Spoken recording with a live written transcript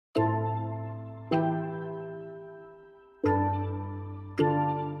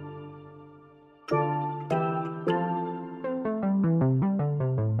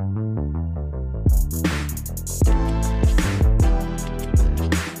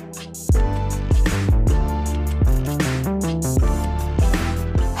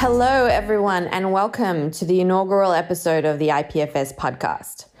Hello, everyone, and welcome to the inaugural episode of the IPFS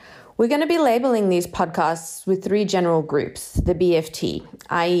podcast. We're going to be labeling these podcasts with three general groups, the BFT,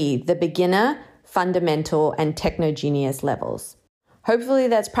 i.e. the beginner, fundamental, and techno-genius levels. Hopefully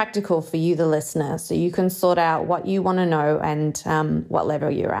that's practical for you, the listener, so you can sort out what you want to know and what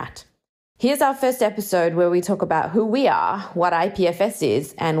level you're at. Here's our first episode where we talk about who we are, what IPFS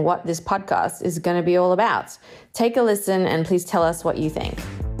is, and what this podcast is going to be all about. Take a listen and please tell us what you think.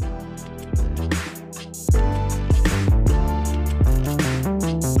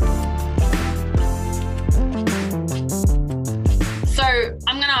 So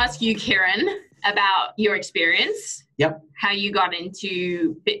I'm going to ask you, Kieran, about your experience. Yep. How you got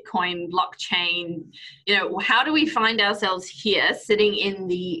into Bitcoin, blockchain. You know, how do we find ourselves here sitting in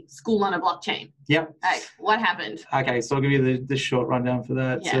the school on a blockchain? Yep. Like, what happened? Okay, so I'll give you the short rundown for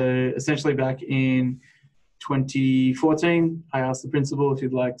that. Yeah. So essentially back in 2014, I asked the principal if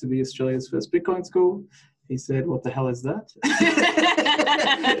he'd like to be Australia's first Bitcoin school. He said, "What the hell is that?"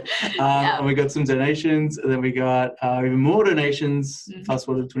 And we got some donations, and then we got even more donations, fast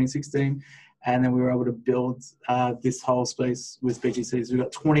forward to 2016. And then we were able to build this whole space with BTCs. We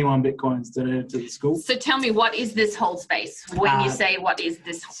got 21 Bitcoins donated to the school. So tell me, what is this whole space? When you say what is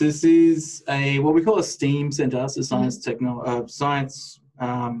this? So this is what we call a STEAM center, so science,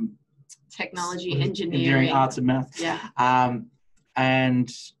 Technology, engineering, arts and math. Yeah.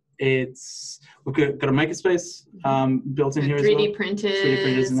 And we've got a makerspace built in here as well. 3D printers. 3D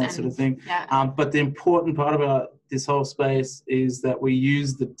printers and that sort of thing. Yeah. But the important part about this whole space is that we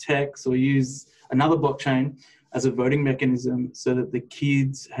use the tech, so we use another blockchain as a voting mechanism so that the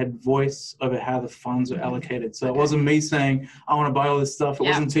kids had voice over how the funds were allocated. So it wasn't me saying, I want to buy all this stuff. It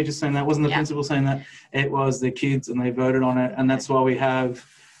wasn't teachers saying that. It wasn't the principal saying that. It was the kids, and they voted on it. And that's why we have,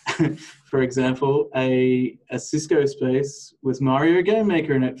 for example, a Cisco space with Mario Game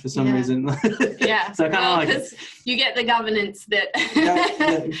Maker in it for some reason. Yeah. So I kind of like because you get the governance that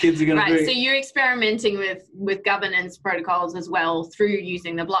kids are going to do. Right. So you're experimenting with governance protocols as well through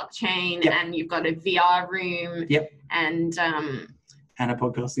using the blockchain, and you've got a VR room. Yep. And a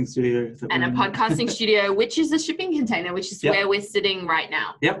podcasting studio. Studio, which is a shipping container, which is where we're sitting right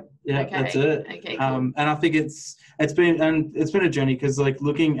now. Yep. Yeah, okay. That's it. Okay, cool. And I think it's been a journey, because like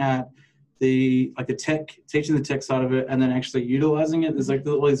looking at the tech, teaching the tech side of it, and then actually utilizing it, there's like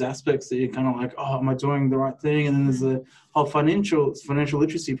all these aspects that you're kind of like, oh, am I doing the right thing? And then there's the whole financial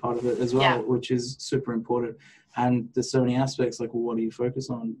literacy part of it as well, which is super important. And there's so many aspects, like, well, what do you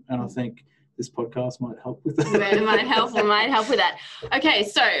focus on? And I think this podcast might help with that. It might help with that. Okay,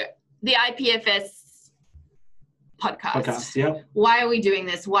 so the IPFS podcast. Yeah. Why are we doing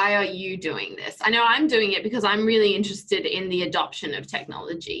this? Why are you doing this? I know I'm doing it because I'm really interested in the adoption of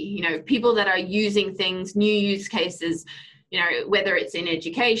technology. You know, people that are using things, new use cases, you know, whether it's in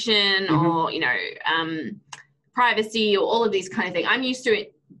education or, you know, privacy or all of these kind of things.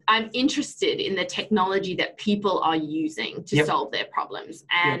 I'm interested in the technology that people are using to solve their problems.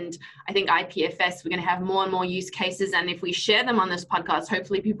 And I think IPFS, we're going to have more and more use cases. And if we share them on this podcast,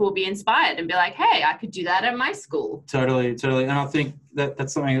 hopefully people will be inspired and be like, hey, I could do that at my school. Totally. And I think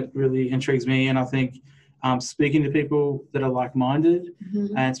that's something that really intrigues me. And I think speaking to people that are like-minded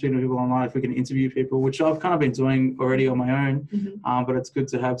and speaking to people online, if we can interview people, which I've kind of been doing already on my own, but it's good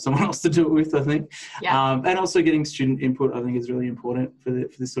to have someone else to do it with, I think. Yeah. And also getting student input, I think, is really important for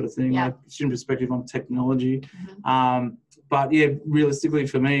this sort of thing, like student perspective on technology. But yeah, realistically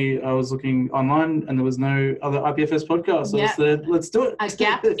for me, I was looking online and there was no other IPFS podcast. So I said, let's do it. A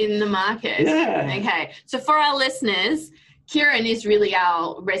gap in the market. Yeah. Okay. So for our listeners, Kieran is really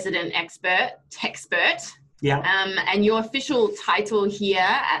our resident techspert. Yeah. And your official title here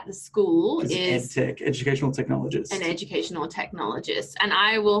at the school is EdTech, Educational Technologist. An Educational Technologist. And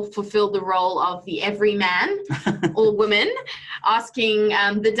I will fulfill the role of the everyman or woman, asking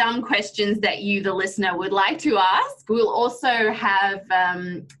the dumb questions that you, the listener, would like to ask. We'll also have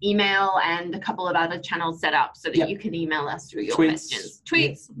email and a couple of other channels set up so that you can email us through your questions.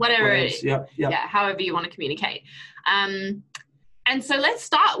 Tweets, whatever it is. Yeah, however you want to communicate. And so let's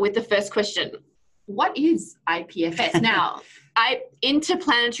start with the first question. What is IPFS? Now,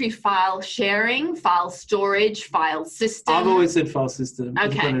 interplanetary file sharing, file storage, file system. I've always said file system. Okay.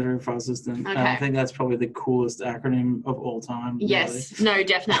 Interplanetary file system. Okay. And I think that's probably the coolest acronym of all time. Yes. Really. No,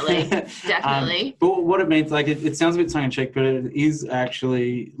 definitely. Definitely. But what it means, like, it sounds a bit tongue-in-cheek, but it is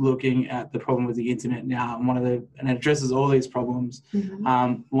actually looking at the problem with the internet now, and it addresses all these problems.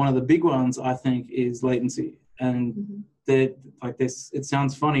 One of the big ones, I think, is latency. And it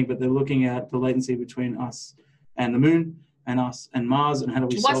sounds funny, but they're looking at the latency between us and the moon and us and Mars, and how do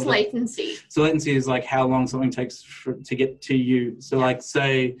we solve What's latency? So latency is like how long something takes to get to you. So like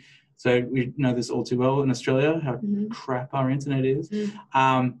say, so we know this all too well in Australia, how crap our internet is.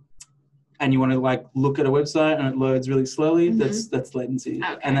 And you want to like look at a website and it loads really slowly, that's latency.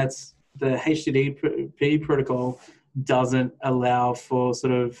 Okay. And that's the HTTP protocol doesn't allow for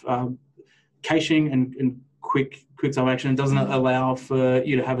sort of caching and quick time action. It doesn't allow for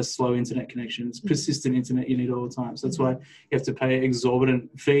you to have a slow internet connection. It's persistent internet you need all the time. So that's why you have to pay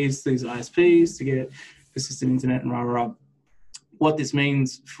exorbitant fees to these ISPs to get persistent internet and rah. What this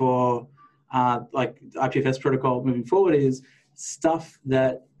means for like IPFS protocol moving forward is stuff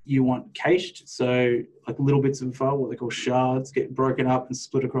that you want cached, so like little bits of a file, what they call shards, get broken up and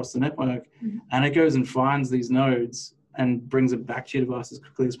split across the network, and it goes and finds these nodes and brings it back to your device as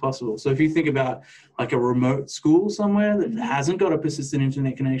quickly as possible. So if you think about like a remote school somewhere that hasn't got a persistent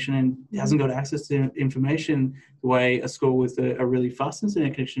internet connection and hasn't got access to information the way a school with a really fast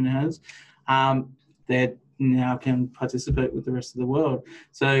internet connection has, they now can participate with the rest of the world.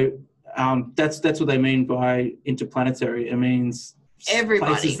 So that's what they mean by interplanetary. It means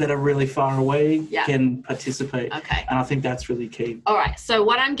everybody. Places that are really far away can participate. Okay. And I think that's really key. All right. So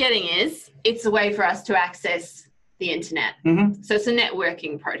what I'm getting is it's a way for us to access the internet. So it's a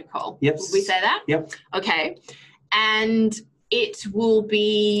networking protocol. Yep. Would we say that? Yep. Okay. And it will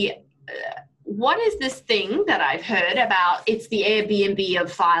be, what is this thing that I've heard about? It's the Airbnb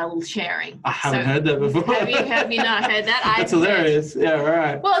of file sharing. I haven't heard that before. Have you not heard that? That's hilarious. Yeah,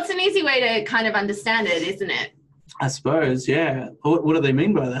 right. Well, it's an easy way to kind of understand it, isn't it? I suppose, yeah. What do they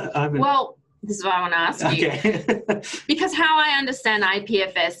mean by that? Well, this is what I want to ask you. Okay. Because how I understand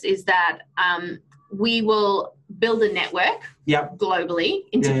IPFS is that we will build a network globally,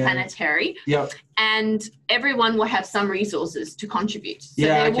 interplanetary, and everyone will have some resources to contribute. So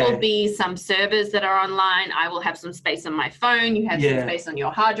there will be some servers that are online. I will have some space on my phone. You have some space on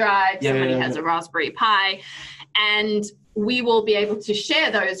your hard drive. Somebody has a Raspberry Pi. And we will be able to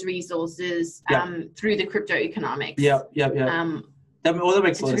share those resources through the crypto economics. That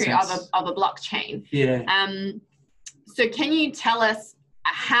makes a lot of sense. Of a blockchain. Yeah. So can you tell us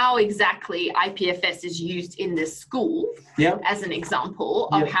how exactly IPFS is used in this school as an example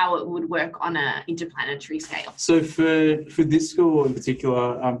of how it would work on an interplanetary scale? So for this school in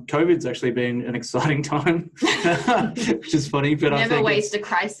particular, COVID's actually been an exciting time, which is funny. But Never I think waste a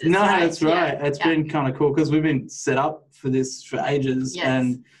crisis. No, that's right. It's been kind of cool because we've been set up for this for ages.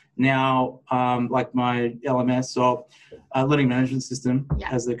 And now like my LMS or learning management system,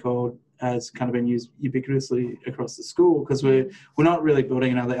 as they're called, has kind of been used ubiquitously across the school because we're not really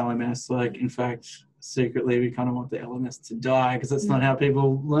building another LMS. Like, in fact, secretly, we kind of want the LMS to die because that's not how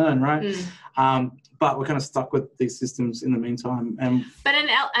people learn, right? But we're kind of stuck with these systems in the meantime. But an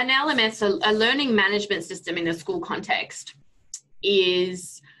LMS, a learning management system in a school context,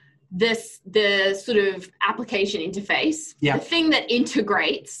 is the sort of application interface, the thing that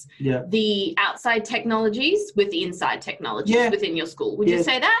integrates the outside technologies with the inside technologies within your school. Would you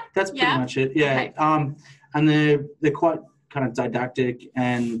say that? That's pretty much it. Yeah. Okay. And they're quite kind of didactic,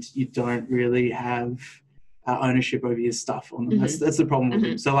 and you don't really have ownership over your stuff on them. That's the problem with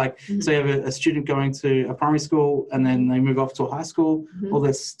them. So like, so you have a student going to a primary school and then they move off to a high school. All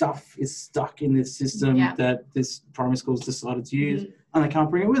their stuff is stuck in this system that this primary school's decided to use. And they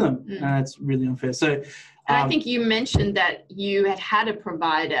can't bring it with them. And that's really unfair. So, and I think you mentioned that you had a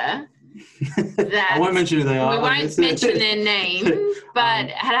provider that... I won't mention who they are. We won't mention their name, but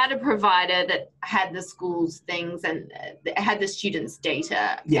had a provider that had the school's things and had the students'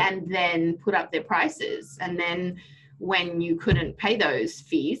 data and then put up their prices. And then when you couldn't pay those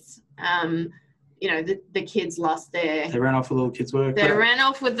fees... you know, the kids lost their... They ran off with little kids' work. They ran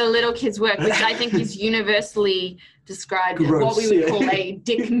off with the little kids' work, which I think is universally described as what we would call a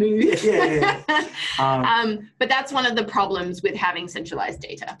dick move. But that's one of the problems with having centralized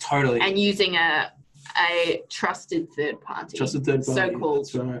data. Totally. And using a trusted third party. Trusted third party. So-called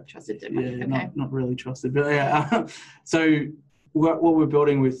trusted third party. Yeah, not really trusted. But so... What we're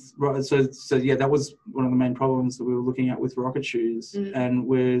building with, so that was one of the main problems that we were looking at with Rocket Shoes, and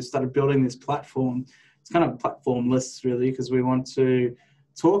we started building this platform. It's kind of platformless, really, because we want to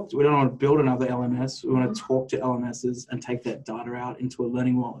talk. We don't want to build another LMS. We want to talk to LMSs and take that data out into a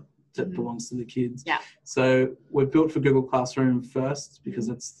learning wallet that belongs to the kids. Yeah. So we're built for Google Classroom first because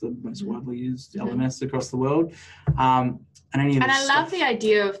it's the most widely used LMS across the world. And I love the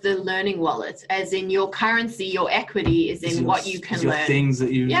idea of the learning wallet, as in your currency, your equity is in what you can learn. Things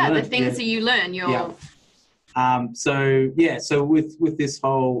that you learn. The things that you learn. So with this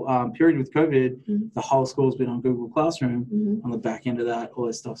whole period with COVID, the whole school's been on Google Classroom. On the back end of that, all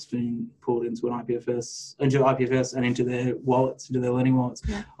this stuff's been pulled into IPFS and into their wallets, into their learning wallets.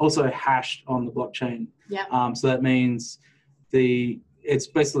 Yeah. Also hashed on the blockchain. Yeah. So that means it's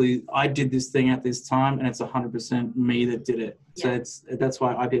basically, I did this thing at this time and it's 100% me that did it. Yeah. So that's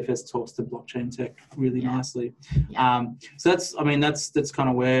why IPFS talks to blockchain tech really nicely. Yeah. So that's kind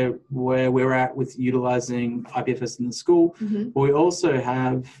of where we're at with utilizing IPFS in the school. But we also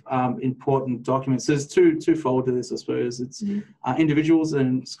have important documents. So there's twofold to this, I suppose. It's individuals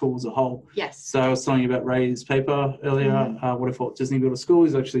and school as a whole. Yes. So I was telling you about Ray's paper earlier. What if Walt Disney built a school?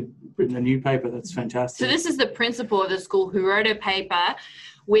 He's actually written a new paper that's fantastic. So this is the principal of the school who wrote a paper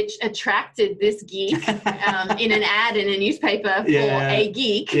which attracted this geek in an ad in a newspaper for a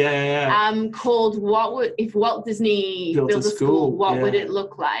geek called if Walt Disney built a school, what would it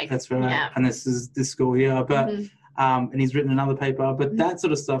look like? That's right. Yeah. And this is this school here. But and he's written another paper, but that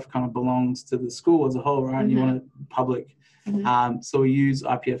sort of stuff kind of belongs to the school as a whole, right? And you want it public. So we use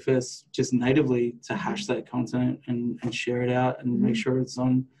IPFS just natively to hash that content and share it out and make sure it's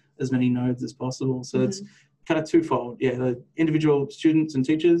on as many nodes as possible. So it's kind of twofold. Yeah, the individual students and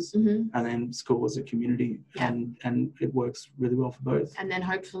teachers, and then school as a community, and it works really well for both. And then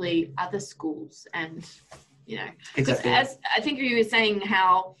hopefully other schools, and exactly. As I think you were saying,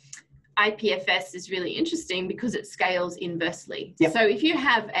 how IPFS is really interesting because it scales inversely. Yep. So if you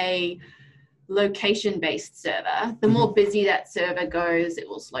have a location-based server, the more busy that server goes, it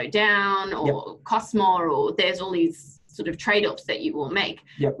will slow down or cost more, or there's all these sort of trade-offs that you will make.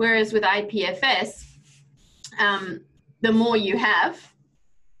 Yep. Whereas with IPFS, the more you have,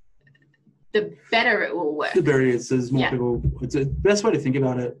 the better it will work. The better it is. There's more people. It's the best way to think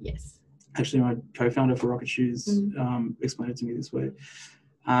about it. Yes. Actually, my co-founder for Rocket Shoes explained it to me this way.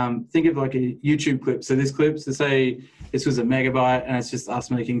 Think of like a YouTube clip. So this clip, to say this was a megabyte and it's just us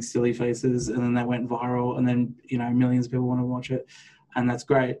making silly faces, and then that went viral, and then millions of people want to watch it, and that's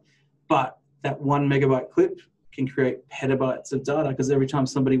great. But that 1 megabyte clip can create petabytes of data, because every time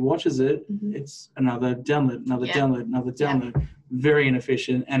somebody watches it, it's another download, another download. Very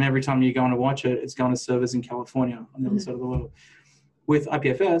inefficient. And every time you go on to watch it, it's going to servers in California on the other side of the world. With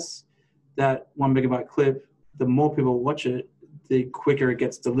IPFS, that 1 megabyte clip, the more people watch it, the quicker it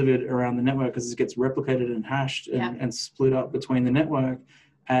gets delivered around the network, because it gets replicated and hashed and split up between the network.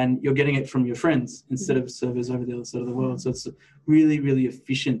 And you're getting it from your friends instead of servers over the other side of the world. So it's really, really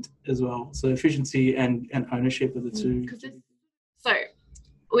efficient as well. So efficiency and ownership are the two. So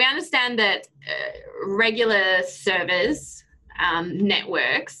we understand that regular servers,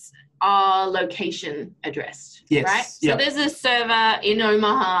 networks, are location addressed, right? So there's a server in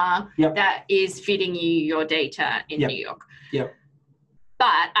Omaha that is feeding you your data in New York.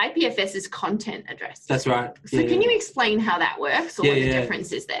 But IPFS is content addressed. That's right. So can you explain how that works, or what the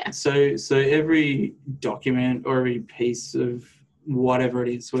difference is there? So every document or every piece of whatever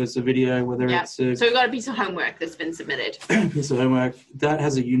it is, whether it's a video, whether it's so we've got a piece of homework that's been submitted. Piece of homework that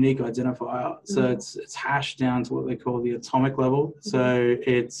has a unique identifier. So it's hashed down to what they call the atomic level. So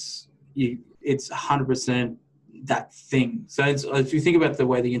it's 100% that thing. So if you think about the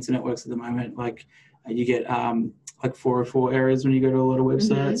way the internet works at the moment, like you get like 404 errors when you go to a lot of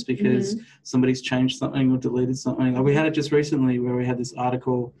websites because somebody's changed something or deleted something. Like we had it just recently where we had this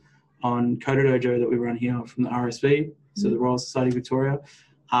article on Coder Dojo that we run here from the RSV, so the Royal Society of Victoria.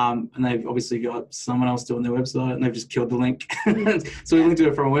 And they've obviously got someone else doing their website, and they've just killed the link. So we linked to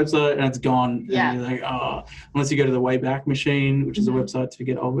it from a website and it's gone. And you're like, unless you go to the Wayback Machine, which is a website to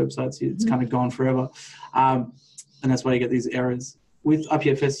get old websites, it's kind of gone forever. And that's why you get these errors. With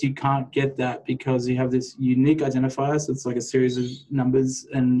IPFS, you can't get that because you have this unique identifier. So it's like a series of numbers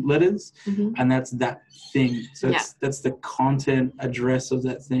and letters, and that's that thing. So that's the content address of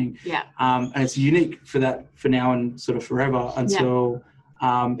that thing. And it's unique for now and sort of forever until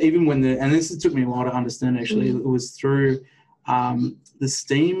even when and this took me a while to understand actually. It was through the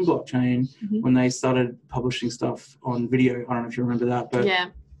Steam blockchain when they started publishing stuff on video. I don't know if you remember that, but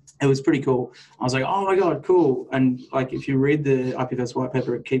it was pretty cool. I was like, oh my God, cool. And like, if you read the IPFS white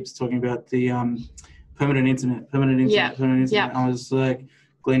paper, it keeps talking about the permanent internet. I was like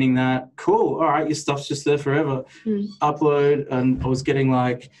gleaning that. Cool. All right. Your stuff's just there forever. Upload. And I was getting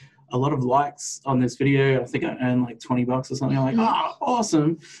like a lot of likes on this video. I think I earned like $20 or something. I'm like, oh,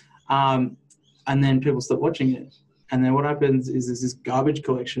 awesome. And then people start watching it. And then what happens is there's this garbage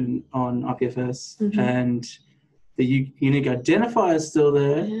collection on IPFS and the unique identifier is still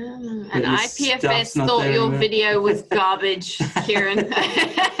there. And IPFS thought your video was garbage, Kieran.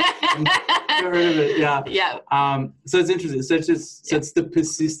 Got rid of it. Yeah. Yeah. So it's interesting. So it's the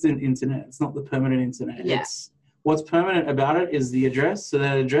persistent internet. It's not the permanent internet. Yeah. It's what's permanent about it is the address. So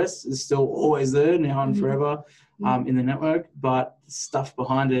that address is still always there now and forever in the network, but the stuff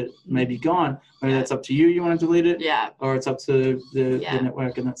behind it may be gone. Maybe that's up to you. You want to delete it, or it's up to the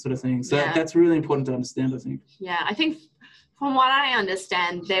network and that sort of thing. So that's really important to understand, I think. Yeah, I think from what I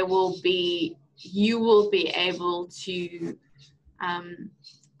understand, you will be able to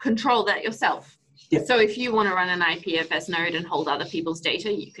control that yourself. Yeah. So if you want to run an IPFS node and hold other people's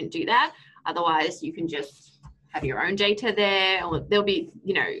data, you can do that. Otherwise, you can just have your own data there, or there'll be,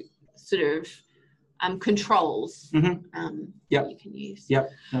 sort of controls that you can use.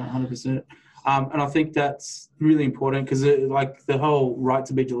 Yep, 100%. And I think that's really important because like the whole right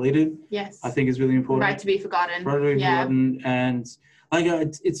to be deleted, I think is really important. Right to be forgotten. Right to be forgotten. And like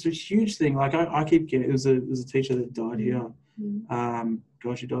it's a huge thing. Like I keep getting, it was a teacher that died here.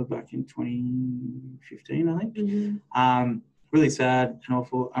 She died back in 2015, I think. Really sad and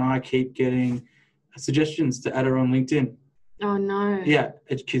awful. And I keep getting suggestions to add her on LinkedIn. Oh no. Yeah,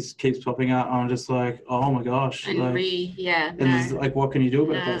 it keeps popping out. I'm just like, oh my gosh. And there's like, what can you do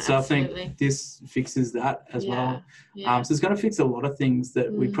about that? So absolutely. I think this fixes that as well. Yeah. So it's going to fix a lot of things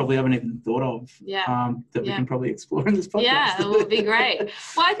that we probably haven't even thought of. That we can probably explore in this podcast. Yeah, it would be great.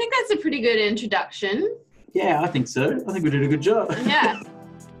 Well, I think that's a pretty good introduction. Yeah, I think so. I think we did a good job. Yeah.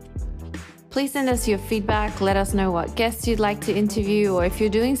 Please send us your feedback. Let us know what guests you'd like to interview, or if you're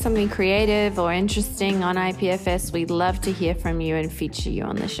doing something creative or interesting on IPFS, we'd love to hear from you and feature you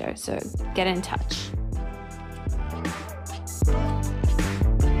on the show. So get in touch.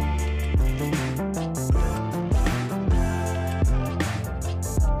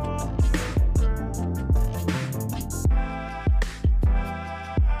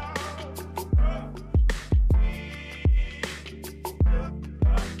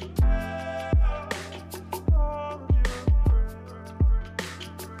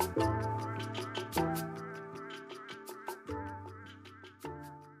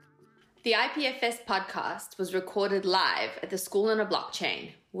 The IPFS podcast was recorded live at the School on a Blockchain,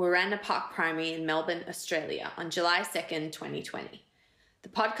 Warana Park Primary in Melbourne, Australia on July 2nd, 2020. The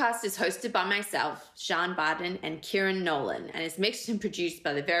podcast is hosted by myself, Jean Barden, and Kieran Nolan, and is mixed and produced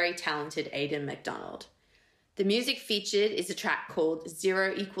by the very talented Aidan McDonald. The music featured is a track called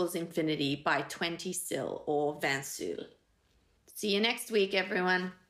 0 = Infinity by 20 Sil or Vansul. See you next week, everyone.